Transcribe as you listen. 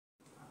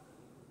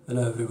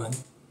Hello everyone,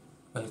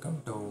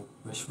 welcome to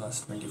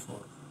Vishwas 24.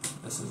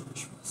 This is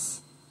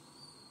Vishwas.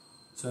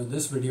 So in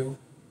this video,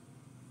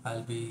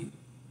 I'll be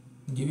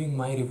giving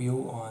my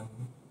review on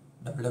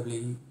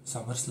WWE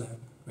SummerSlam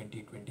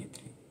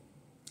 2023.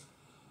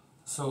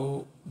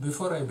 So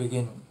before I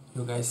begin,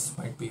 you guys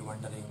might be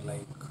wondering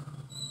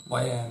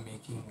why I am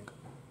making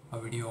a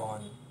video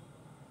on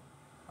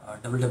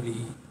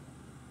WWE.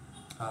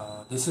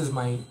 This is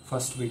my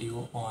first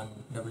video on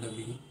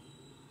WWE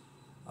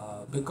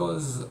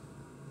because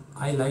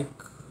I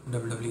like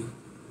WWE.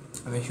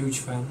 I'm a huge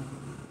fan.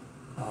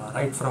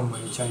 Right from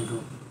my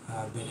childhood,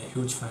 I've been a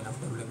huge fan of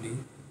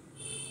WWE.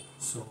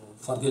 So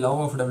for the love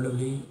of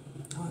WWE,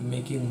 I'm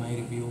making my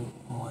review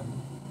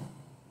on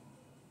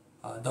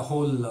the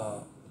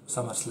whole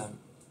SummerSlam.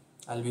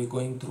 I'll be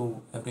going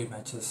through every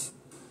matches.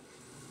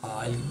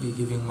 I'll be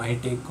giving my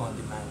take on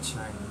the match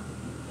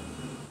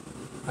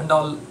and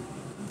all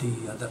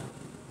the other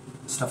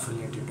stuff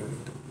related to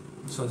it.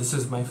 So this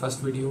is my first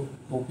video.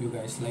 Hope you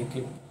guys like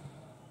it.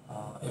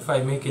 If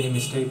I make any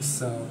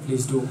mistakes,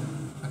 please do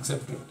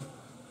accept it.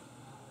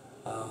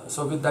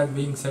 So with that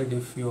being said,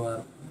 if you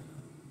are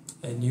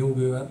a new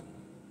viewer,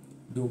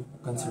 do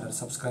consider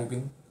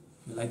subscribing.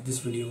 If you like this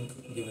video,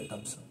 give a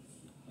thumbs up.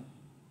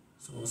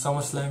 So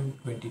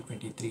SummerSlam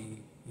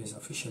 2023 is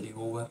officially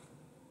over,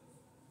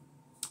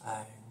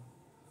 and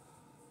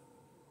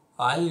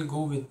I'll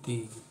go with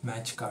the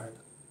match card.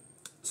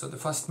 So the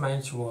first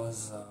match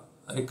was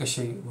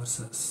Ricochet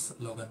versus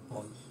Logan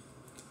Paul.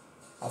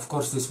 Of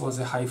course, this was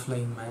a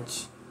high-flying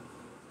match.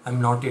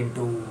 I'm not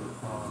into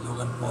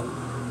Logan Paul.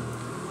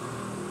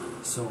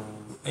 So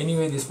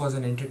anyway, this was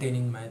an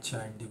entertaining match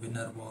and the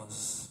winner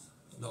was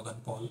Logan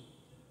Paul.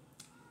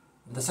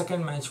 The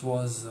second match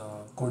was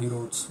Cody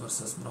Rhodes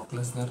versus Brock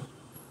Lesnar.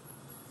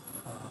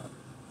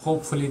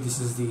 Hopefully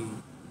this is the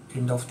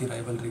end of the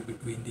rivalry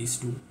between these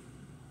two.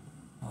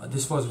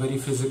 This was very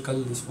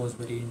physical, this was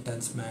very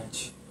intense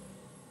match,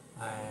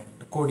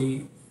 and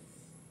Cody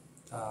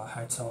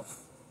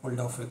pulled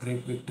off a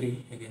great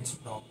victory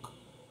against Brock.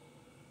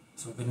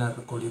 So winner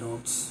Cody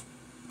Rhodes.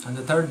 And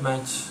the third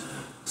match,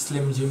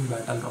 Slim Jim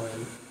Battle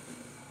Royal.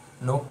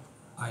 Nope,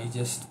 I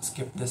just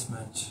skipped this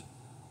match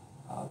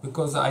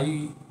because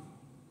I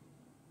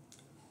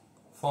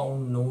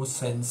found no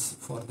sense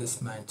for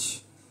this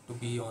match to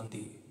be on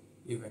the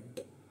event.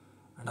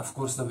 And of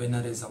course the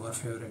winner is our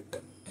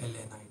favorite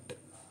LA Knight.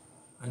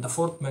 And the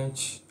fourth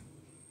match,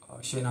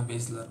 Shayna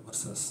Baszler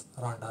versus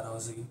Ronda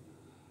Rousey,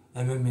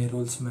 MMA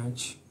rules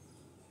match.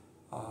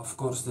 Of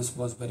course this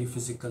was very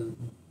physical,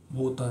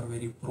 both are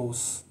very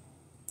pros,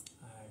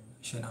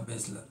 and Shayna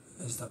Baszler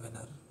is the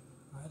winner.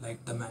 I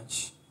liked the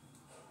match.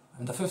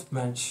 And the fifth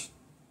match,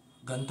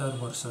 Gunther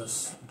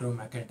versus Drew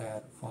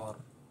McIntyre for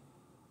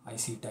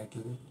IC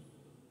title.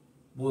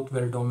 Both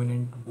were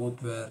dominant,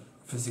 both were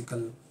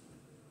physical.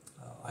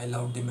 I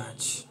loved the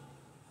match.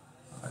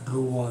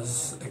 Drew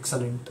was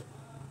excellent,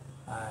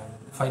 and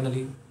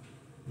finally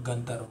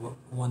Gunther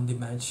won the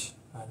match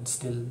and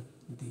still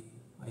the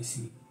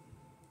IC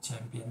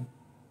champion.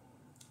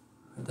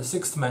 And the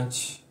sixth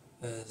match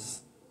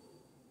is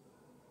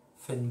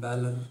Finn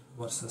Balor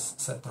versus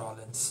Seth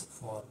Rollins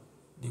for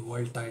the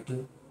world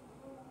title.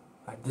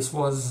 And this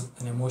was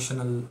an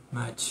emotional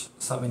match,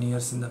 7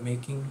 years in the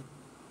making.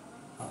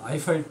 I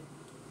felt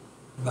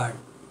bad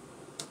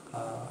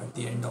at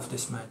the end of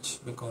this match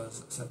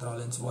because Seth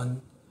Rollins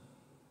won.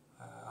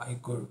 I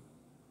could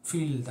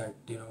feel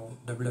that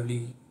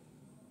WWE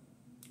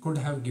could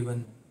have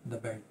given the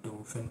belt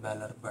to Finn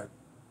Balor, but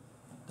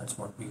that's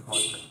what we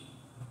got.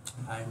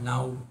 And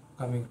now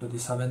coming to the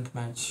seventh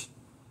match,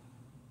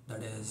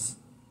 that is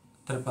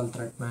triple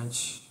threat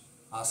match,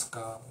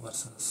 Asuka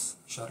versus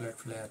Charlotte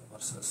Flair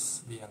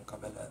versus Bianca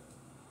Belair.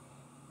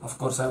 Of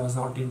course I was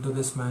not into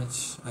this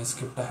match, I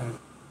skipped ahead,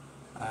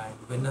 and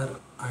winner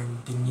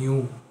and the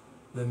new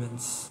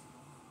women's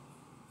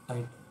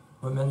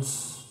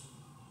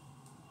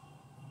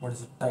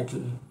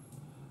title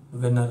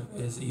winner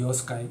is Io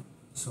Sky.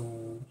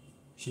 So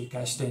she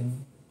cashed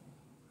in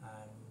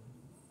and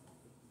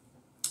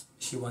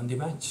she won the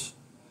match.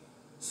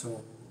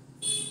 So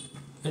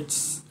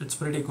it's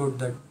pretty good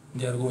that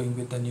they are going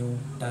with a new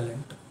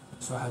talent.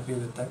 So happy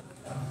with that.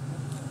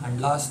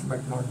 And last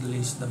but not the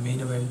least, the main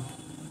event,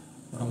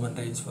 Roman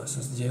Reigns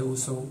versus Jey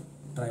Uso,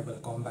 tribal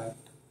combat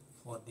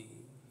for the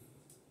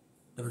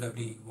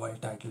WWE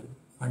World title,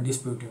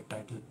 undisputed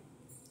title.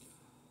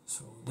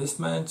 So this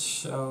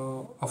match,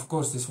 of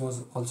course this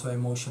was also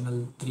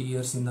emotional, 3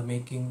 years in the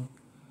making,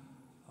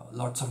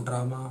 lots of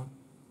drama,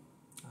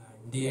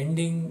 and the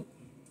ending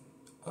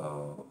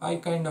I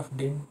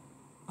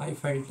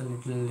felt a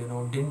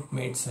little didn't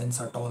make sense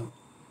at all,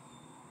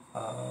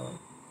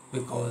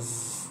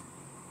 because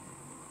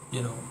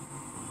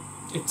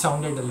it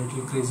sounded a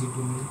little crazy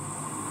to me.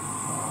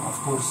 Of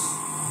course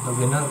the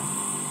winner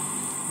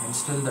and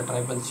still the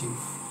tribal chief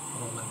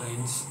Roman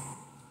Reigns.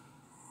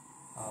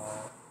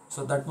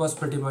 So that was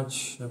pretty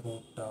much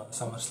about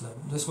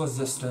SummerSlam. This was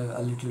just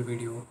a little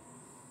video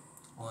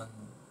on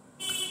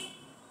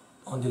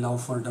the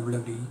love for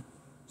WWE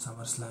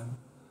SummerSlam.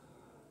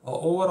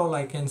 Overall,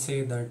 I can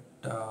say that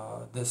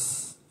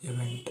this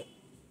event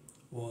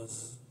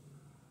was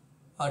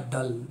a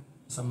dull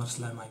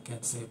SummerSlam, I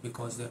can say,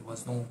 because there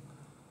was no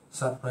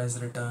surprise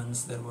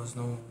returns, there was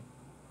no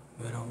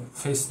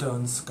face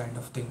turns kind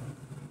of thing.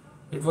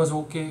 It was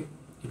okay,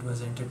 it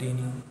was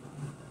entertaining.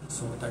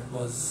 So that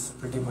was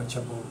pretty much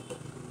about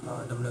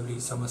WWE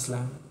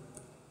SummerSlam.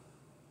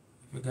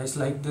 If you guys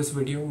like this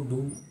video,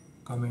 do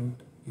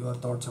comment your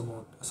thoughts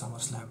about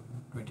SummerSlam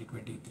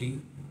 2023.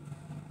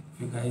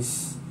 If you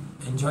guys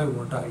enjoy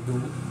what I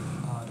do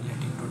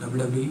relating to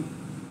WWE,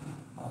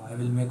 I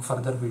will make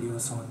further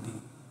videos on the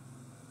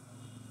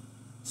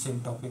same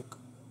topic,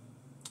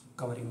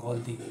 covering all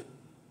the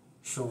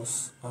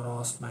shows or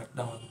Raw,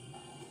 SmackDown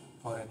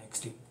or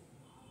NXT.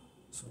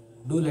 So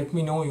do let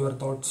me know your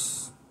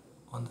thoughts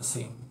on the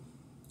same.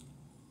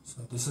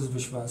 So this is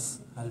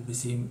Vishwas. I'll be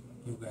seeing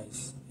you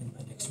guys in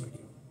my next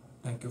video.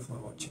 Thank you for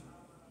watching.